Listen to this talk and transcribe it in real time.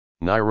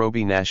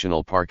Nairobi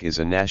National Park is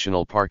a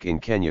national park in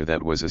Kenya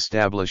that was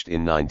established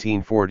in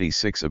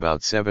 1946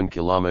 about 7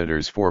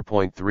 kilometers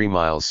 (4.3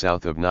 miles)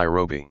 south of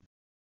Nairobi.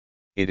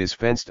 It is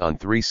fenced on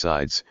three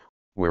sides,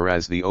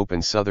 whereas the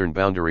open southern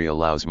boundary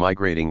allows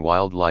migrating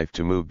wildlife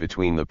to move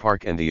between the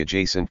park and the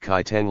adjacent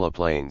Kitengela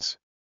plains.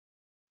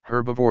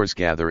 Herbivores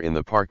gather in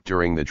the park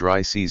during the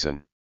dry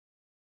season.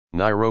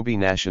 Nairobi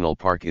National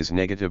Park is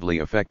negatively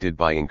affected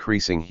by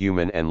increasing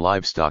human and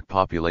livestock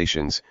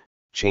populations,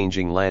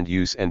 changing land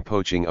use and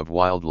poaching of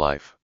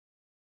wildlife.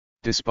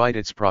 Despite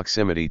its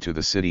proximity to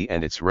the city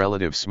and its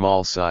relative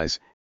small size,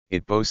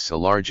 it boasts a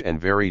large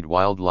and varied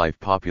wildlife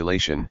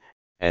population,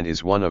 and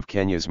is one of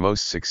Kenya's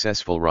most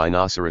successful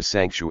rhinoceros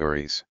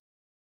sanctuaries.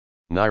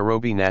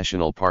 Nairobi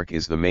National Park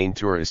is the main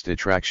tourist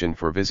attraction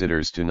for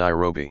visitors to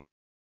Nairobi.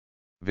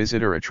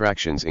 Visitor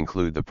attractions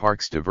include the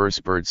park's diverse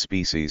bird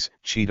species,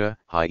 cheetah,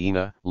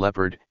 hyena,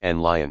 leopard,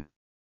 and lion.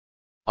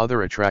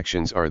 Other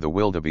attractions are the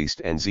wildebeest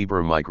and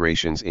zebra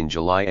migrations in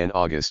July and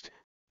August,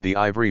 the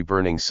ivory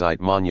burning site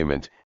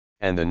monument,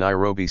 and the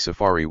Nairobi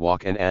Safari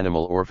Walk and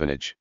Animal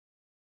Orphanage.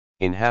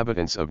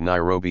 Inhabitants of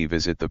Nairobi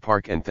visit the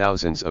park, and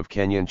thousands of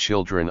Kenyan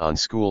children on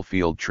school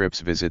field trips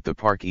visit the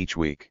park each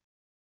week.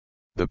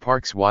 The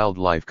park's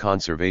Wildlife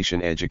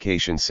Conservation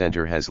Education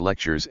Center has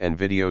lectures and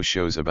video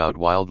shows about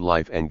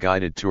wildlife and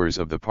guided tours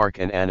of the park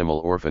and animal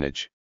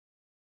orphanage.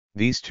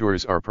 These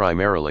tours are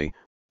primarily,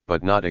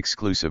 but not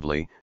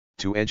exclusively,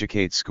 to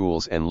educate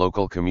schools and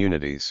local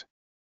communities.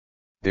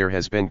 There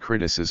has been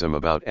criticism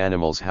about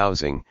animals'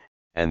 housing,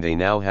 and they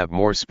now have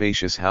more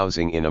spacious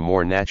housing in a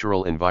more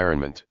natural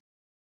environment.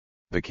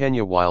 The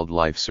Kenya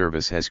Wildlife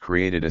Service has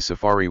created a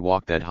safari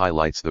walk that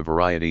highlights the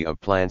variety of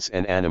plants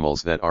and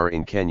animals that are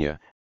in Kenya,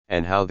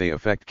 and how they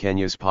affect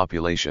Kenya's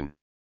population.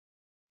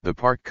 The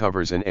park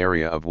covers an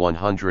area of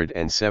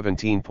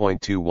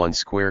 117.21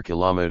 square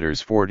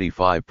kilometers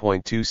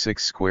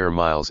 (45.26 square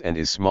miles) and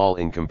is small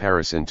in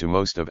comparison to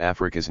most of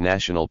Africa's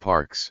national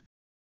parks.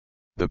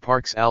 The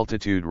park's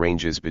altitude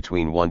ranges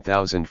between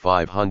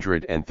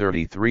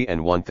 1,533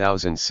 and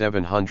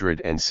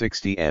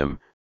 1,760 m,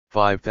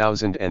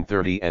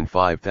 5,030 and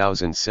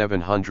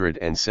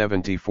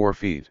 5,774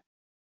 feet.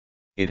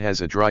 It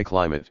has a dry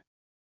climate.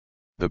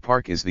 The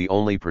park is the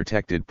only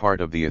protected part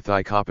of the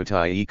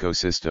Athi-Kapiti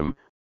ecosystem,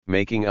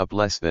 making up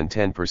less than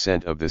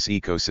 10% of this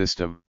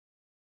ecosystem.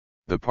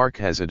 The park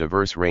has a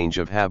diverse range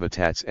of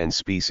habitats and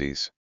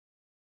species.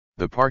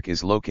 The park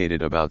is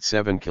located about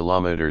 7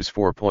 kilometers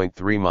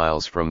 (4.3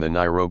 miles) from the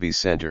Nairobi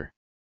center.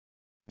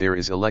 There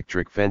is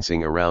electric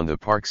fencing around the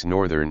park's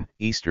northern,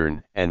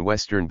 eastern, and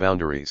western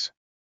boundaries.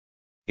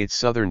 Its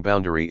southern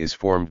boundary is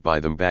formed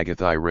by the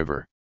Mbagathi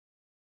River.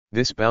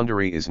 This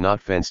boundary is not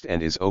fenced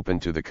and is open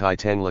to the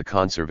Kitengela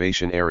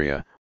Conservation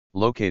Area,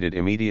 located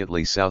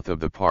immediately south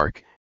of the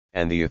park,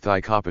 and the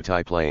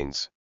Athi-Kapiti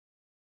Plains.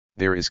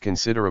 There is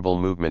considerable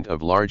movement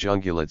of large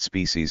ungulate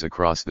species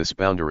across this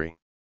boundary.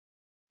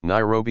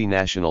 Nairobi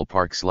National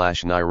Park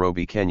 /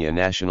 Nairobi Kenya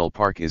National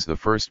Park is the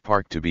first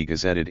park to be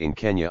gazetted in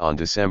Kenya on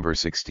December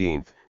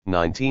 16,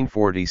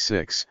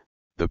 1946.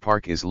 The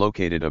park is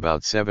located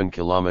about 7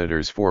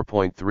 kilometers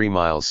 (4.3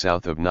 miles)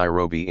 south of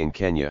Nairobi in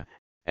Kenya,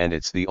 and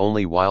it's the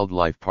only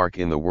wildlife park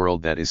in the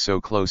world that is so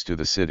close to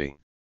the city.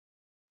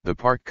 The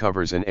park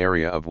covers an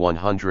area of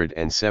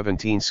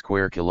 117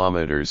 square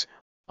kilometers,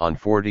 on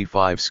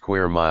 45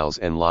 square miles,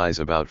 and lies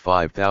about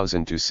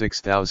 5,000 to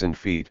 6,000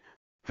 feet,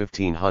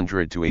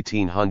 1,500 to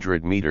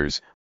 1,800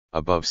 meters,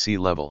 above sea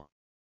level.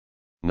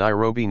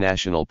 Nairobi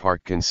National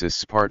Park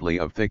consists partly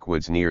of thick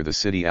woods near the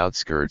city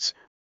outskirts,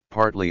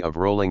 partly of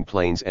rolling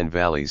plains and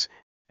valleys,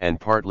 and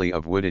partly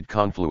of wooded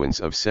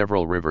confluence of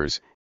several rivers.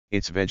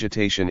 Its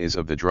vegetation is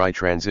of the dry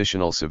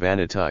transitional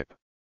savanna type.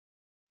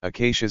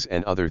 Acacias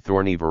and other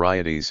thorny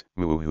varieties,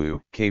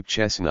 muhu, Cape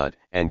chestnut,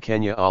 and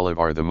Kenya olive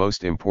are the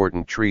most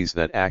important trees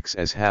that acts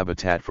as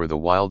habitat for the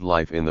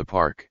wildlife in the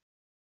park.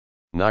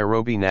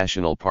 Nairobi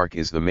National Park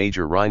is the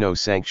major rhino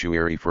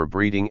sanctuary for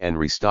breeding and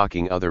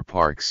restocking other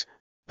parks.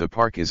 The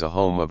park is a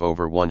home of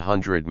over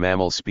 100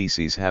 mammal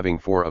species, having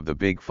 4 of the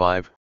big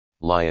 5,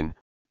 lion,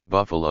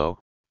 buffalo,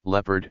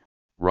 leopard,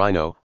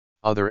 rhino.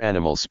 Other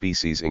animal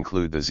species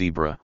include the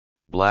zebra,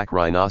 black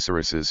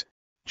rhinoceroses,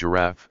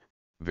 giraffe,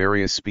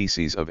 various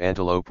species of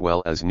antelope,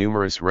 well as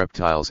numerous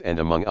reptiles, and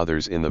among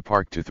others in the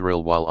park to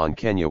thrill while on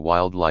Kenya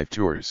wildlife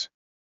tours.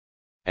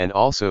 And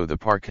also the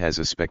park has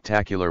a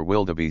spectacular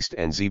wildebeest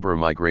and zebra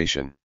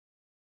migration.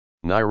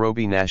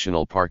 Nairobi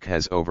National Park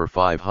has over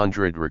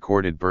 500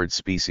 recorded bird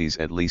species,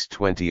 at least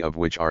 20 of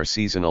which are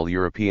seasonal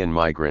European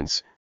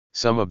migrants.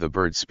 Some of the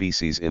bird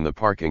species in the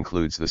park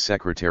includes the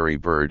secretary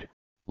bird,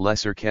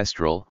 lesser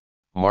kestrel,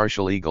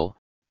 martial eagle,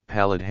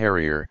 pallid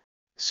harrier,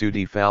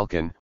 sooty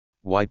falcon,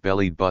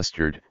 white-bellied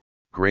bustard,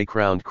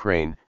 gray-crowned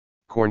crane,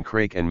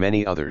 corncrake, and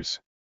many others.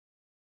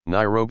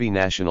 Nairobi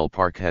National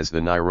Park has the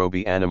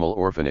Nairobi Animal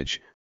Orphanage,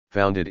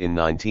 founded in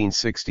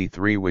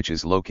 1963, which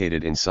is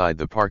located inside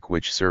the park,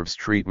 which serves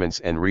treatments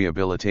and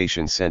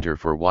rehabilitation center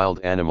for wild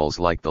animals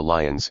like the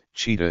lions,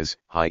 cheetahs,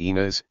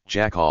 hyenas,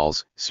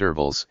 jackals,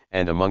 servals,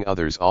 and among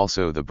others.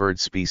 Also the bird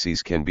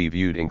species can be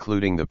viewed,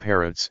 including the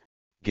parrots,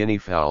 guinea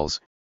fowls,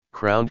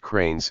 crowned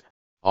cranes,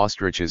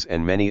 ostriches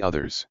and many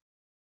others.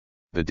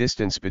 The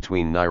distance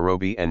between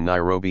Nairobi and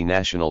Nairobi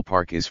National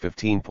Park is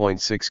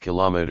 15.6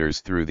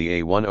 kilometers through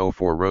the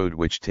A104 road,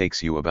 which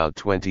takes you about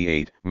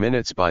 28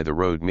 minutes by the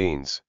road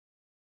means.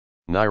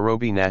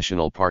 Nairobi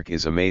National Park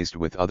is amazed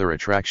with other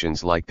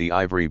attractions like the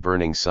Ivory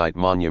Burning Site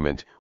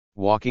Monument,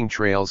 walking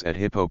trails at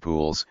hippo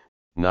pools,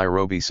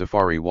 Nairobi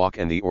Safari Walk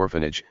and the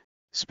orphanage,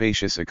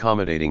 spacious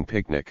accommodating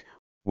picnic,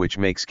 which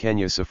makes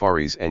Kenya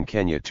safaris and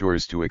Kenya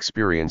tours to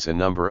experience. A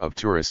number of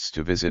tourists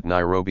to visit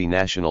Nairobi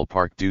National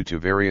Park due to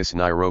various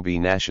Nairobi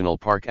National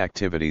Park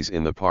activities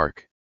in the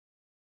park.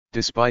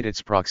 Despite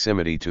its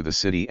proximity to the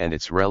city and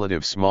its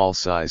relative small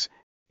size,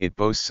 it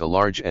boasts a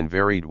large and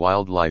varied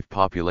wildlife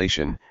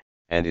population,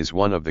 and is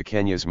one of the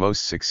Kenya's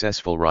most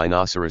successful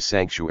rhinoceros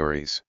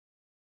sanctuaries.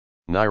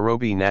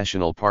 Nairobi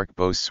National Park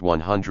boasts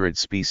 100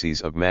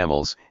 species of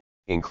mammals,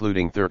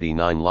 including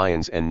 39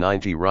 lions and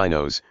 90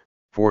 rhinos,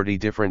 40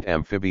 different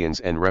amphibians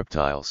and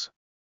reptiles.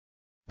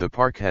 The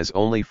park has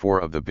only 4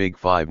 of the big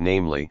 5,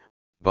 namely,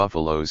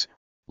 buffaloes,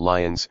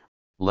 lions,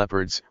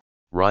 leopards,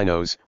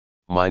 rhinos,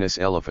 minus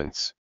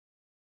elephants.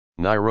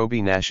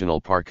 Nairobi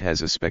National Park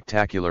has a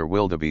spectacular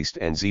wildebeest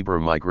and zebra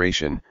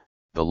migration.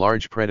 The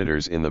large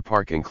predators in the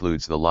park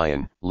includes the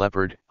lion,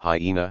 leopard,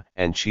 hyena,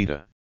 and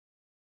cheetah.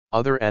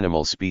 Other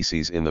animal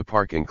species in the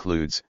park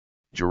includes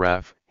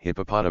giraffe,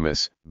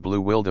 hippopotamus,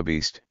 blue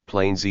wildebeest,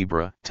 plain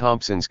zebra,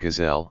 Thompson's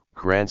gazelle,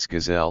 Grant's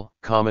gazelle,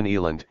 common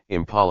eland,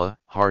 impala,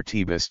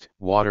 hartebeest,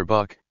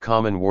 waterbuck,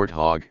 common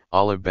warthog,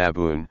 olive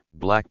baboon,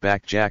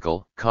 black-backed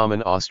jackal,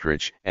 common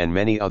ostrich, and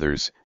many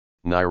others.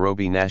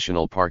 Nairobi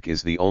National Park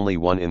is the only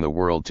one in the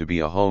world to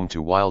be a home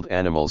to wild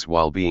animals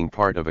while being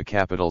part of a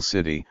capital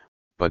city,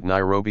 but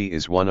Nairobi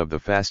is one of the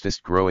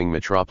fastest growing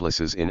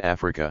metropolises in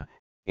Africa,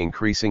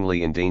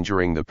 increasingly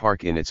endangering the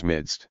park in its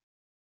midst.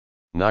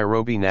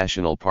 Nairobi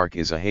National Park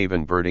is a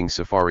haven birding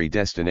safari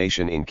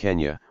destination in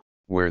Kenya,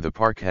 where the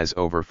park has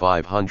over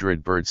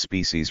 500 bird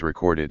species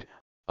recorded,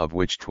 of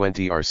which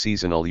 20 are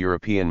seasonal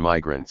European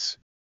migrants.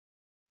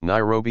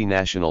 Nairobi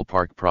National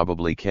Park,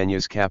 probably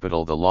Kenya's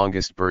capital, the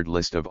longest bird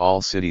list of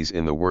all cities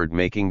in the world,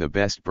 making the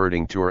best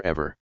birding tour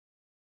ever.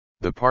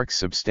 The park's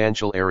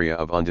substantial area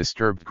of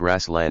undisturbed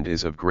grassland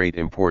is of great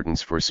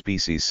importance for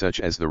species such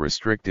as the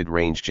restricted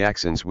range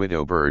Jackson's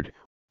widow bird,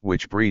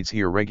 which breeds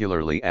here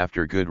regularly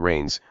after good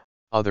rains.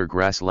 Other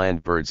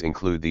grassland birds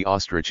include the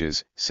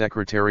ostriches,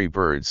 secretary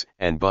birds,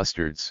 and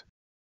bustards.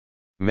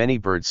 Many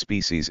bird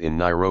species in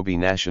Nairobi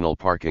National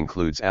Park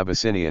includes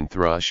Abyssinian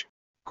thrush,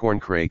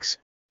 corncrakes,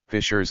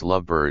 Fisher's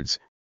lovebirds,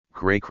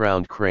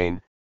 gray-crowned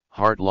crane,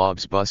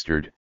 Hartlob's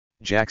bustard,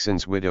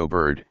 Jackson's widow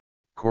bird,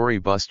 Cory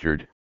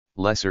bustard,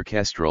 lesser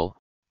kestrel,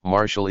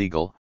 martial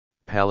eagle,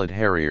 pallid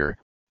harrier,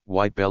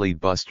 white-bellied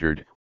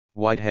bustard,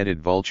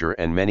 white-headed vulture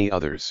and many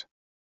others.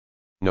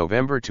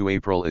 November to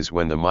April is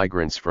when the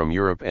migrants from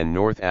Europe and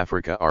North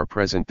Africa are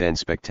present, then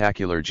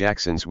spectacular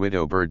Jackson's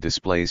widow bird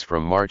displays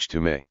from March to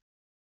May.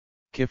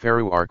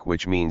 Kifaru Ark,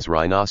 which means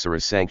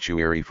rhinoceros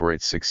sanctuary for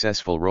its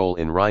successful role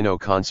in rhino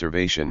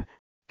conservation.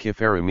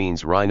 Kifaru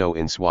means rhino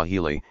in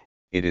Swahili.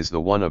 It is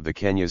the one of the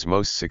Kenya's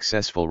most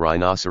successful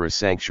rhinoceros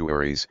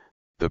sanctuaries.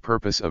 The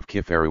purpose of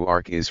Kifaru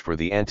Ark is for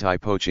the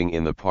anti-poaching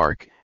in the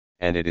park,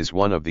 and it is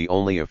one of the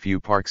only a few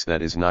parks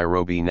that is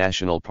Nairobi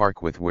National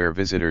Park with where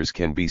visitors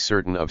can be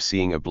certain of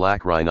seeing a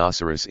black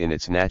rhinoceros in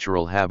its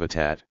natural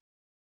habitat.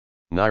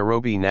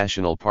 Nairobi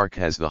National Park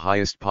has the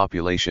highest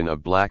population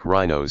of black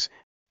rhinos,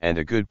 and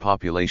a good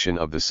population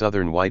of the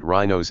southern white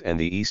rhinos and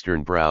the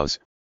eastern browse,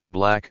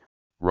 black,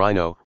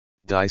 rhino,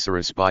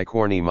 Diceros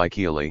bicorni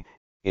Michaeli.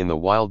 In the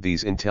wild,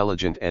 these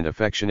intelligent and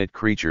affectionate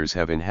creatures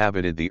have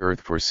inhabited the earth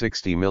for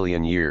 60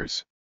 million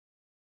years.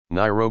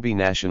 Nairobi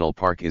National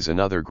Park is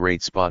another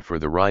great spot for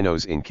the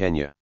rhinos in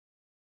Kenya.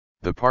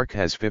 The park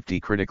has 50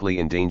 critically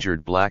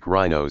endangered black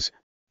rhinos,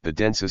 the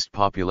densest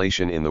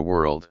population in the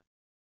world.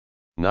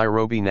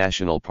 Nairobi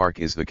National Park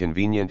is the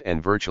convenient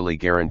and virtually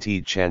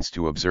guaranteed chance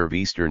to observe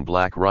eastern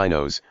black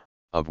rhinos,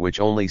 of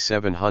which only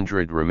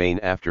 700 remain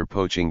after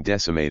poaching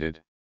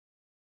decimated.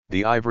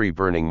 The Ivory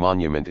Burning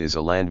Monument is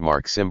a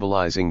landmark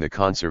symbolizing the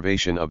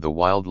conservation of the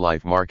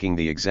wildlife, marking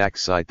the exact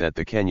site that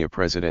the Kenya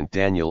President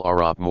Daniel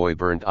Arap Moi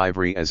burned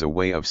ivory as a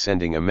way of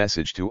sending a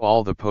message to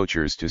all the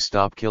poachers to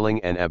stop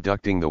killing and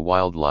abducting the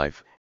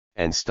wildlife,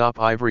 and stop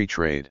ivory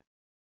trade.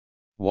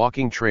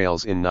 Walking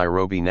trails in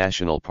Nairobi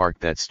National Park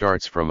that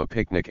starts from a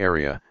picnic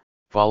area,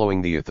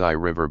 following the Athi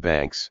River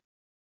banks.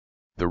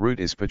 The route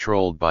is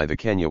patrolled by the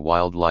Kenya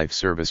Wildlife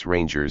Service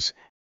Rangers,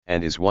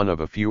 and is one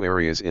of a few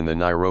areas in the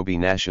Nairobi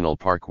National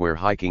Park where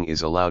hiking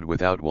is allowed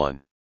without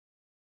one.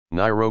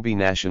 Nairobi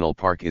National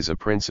Park is a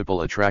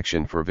principal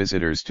attraction for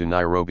visitors to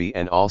Nairobi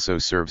and also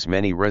serves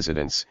many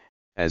residents,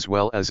 as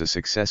well as a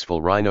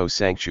successful rhino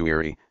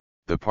sanctuary.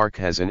 The park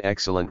has an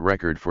excellent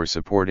record for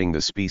supporting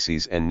the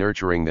species and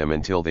nurturing them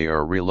until they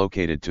are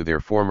relocated to their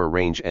former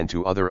range and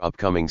to other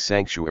upcoming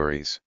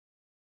sanctuaries.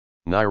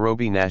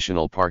 Nairobi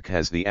National Park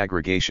has the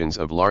aggregations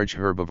of large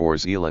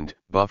herbivores eland,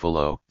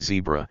 buffalo,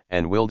 zebra,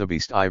 and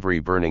wildebeest ivory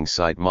burning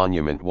site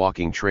monument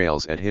walking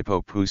trails at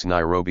Hippo Poos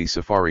Nairobi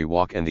Safari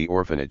Walk and the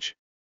orphanage.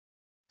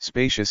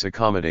 Spacious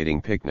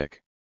accommodating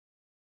picnic.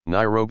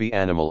 Nairobi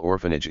Animal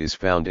Orphanage is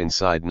found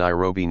inside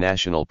Nairobi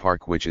National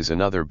Park, which is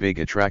another big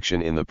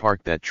attraction in the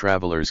park that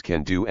travelers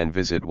can do and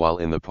visit while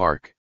in the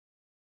park.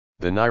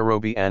 The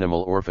Nairobi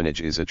Animal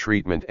Orphanage is a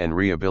treatment and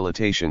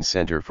rehabilitation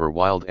center for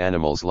wild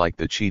animals like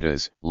the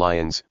cheetahs,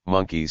 lions,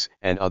 monkeys,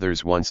 and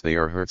others once they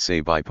are hurt, say,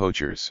 by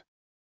poachers.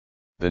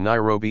 The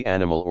Nairobi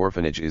Animal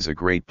Orphanage is a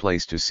great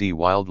place to see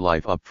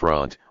wildlife up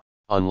front,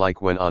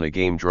 unlike when on a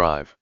game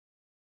drive.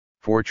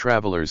 For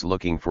travelers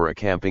looking for a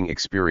camping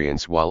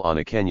experience while on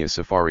a Kenya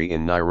safari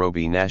in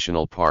Nairobi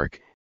National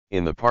Park,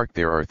 in the park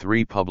there are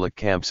 3 public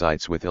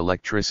campsites with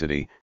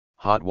electricity,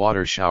 hot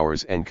water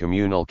showers and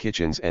communal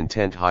kitchens and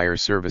tent hire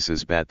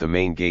services at the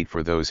main gate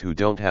for those who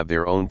don't have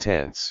their own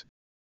tents.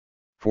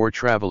 For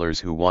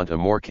travelers who want a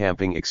more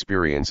camping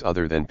experience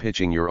other than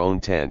pitching your own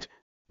tent,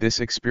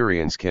 this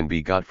experience can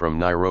be got from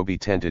Nairobi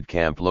Tented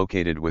Camp,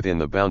 located within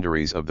the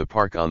boundaries of the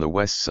park on the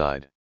west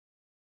side.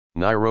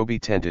 Nairobi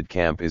Tented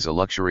Camp is a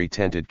luxury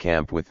tented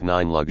camp with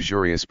 9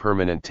 luxurious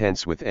permanent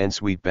tents with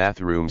ensuite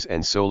bathrooms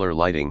and solar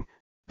lighting.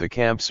 The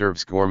camp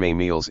serves gourmet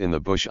meals in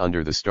the bush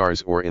under the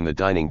stars or in the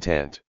dining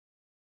tent.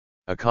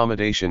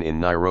 Accommodation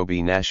in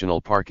Nairobi National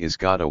Park is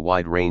got a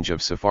wide range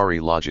of safari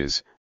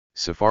lodges,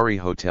 safari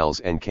hotels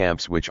and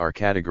camps which are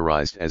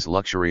categorized as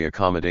luxury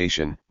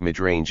accommodation,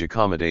 mid-range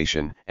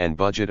accommodation, and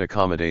budget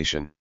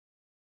accommodation.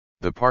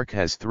 The park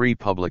has 3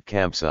 public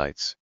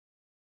campsites.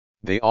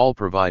 They all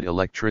provide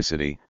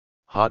electricity,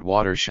 hot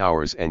water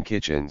showers and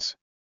kitchens.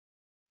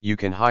 You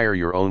can hire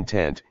your own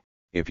tent,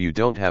 if you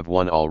don't have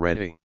one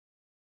already.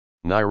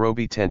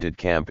 Nairobi Tented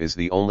Camp is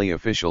the only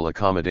official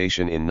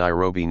accommodation in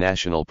Nairobi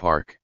National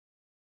Park.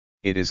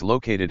 It is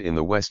located in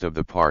the west of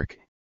the park,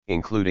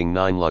 including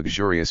 9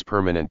 luxurious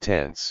permanent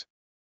tents.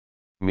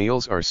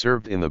 Meals are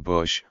served in the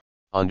bush,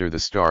 under the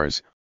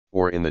stars,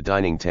 or in the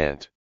dining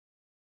tent.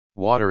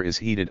 Water is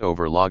heated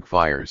over log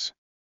fires.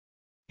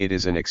 It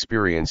is an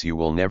experience you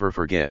will never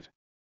forget.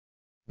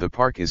 The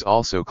park is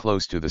also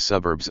close to the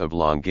suburbs of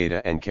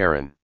Longata and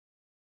Karen.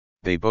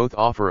 They both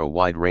offer a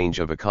wide range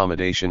of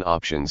accommodation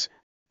options,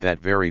 that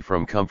vary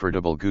from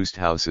comfortable guest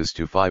houses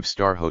to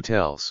 5-star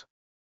hotels.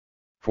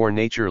 For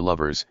nature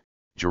lovers,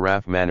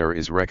 Giraffe Manor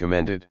is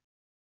recommended.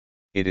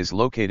 It is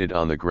located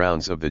on the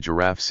grounds of the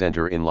Giraffe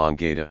Center in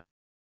Longata.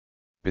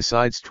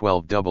 Besides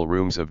 12 double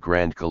rooms of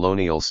grand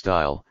colonial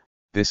style,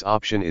 this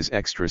option is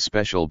extra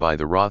special by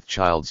the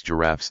Rothschild's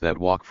giraffes that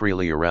walk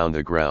freely around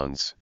the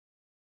grounds.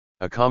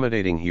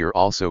 Accommodating here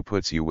also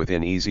puts you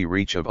within easy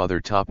reach of other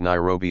top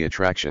Nairobi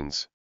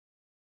attractions.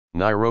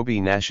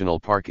 Nairobi National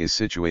Park is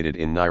situated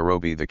in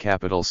Nairobi, the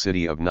capital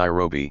city of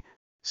Nairobi,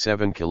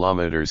 7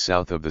 kilometers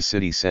south of the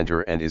city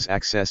center, and is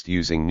accessed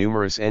using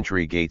numerous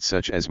entry gates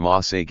such as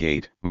Maasai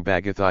Gate,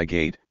 Mbagathi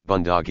Gate,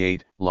 Bunda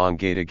Gate,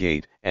 Longata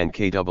Gate, and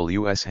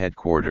KWS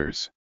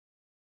headquarters.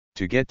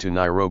 To get to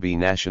Nairobi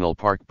National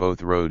Park,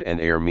 both road and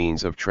air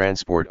means of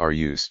transport are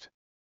used.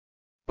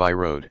 By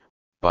road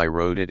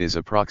it is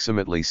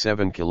approximately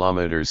 7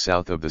 kilometers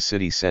south of the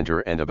city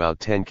center and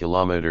about 10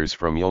 kilometers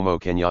from Jomo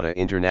Kenyatta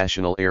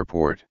International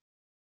Airport.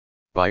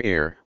 By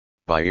air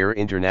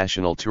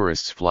international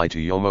tourists fly to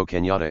Jomo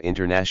Kenyatta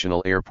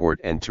International Airport,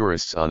 and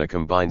tourists on a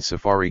combined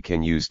safari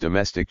can use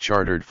domestic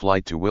chartered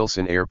flight to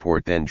Wilson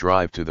Airport, then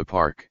drive to the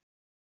park.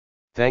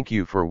 Thank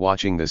you for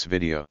watching this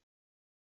video.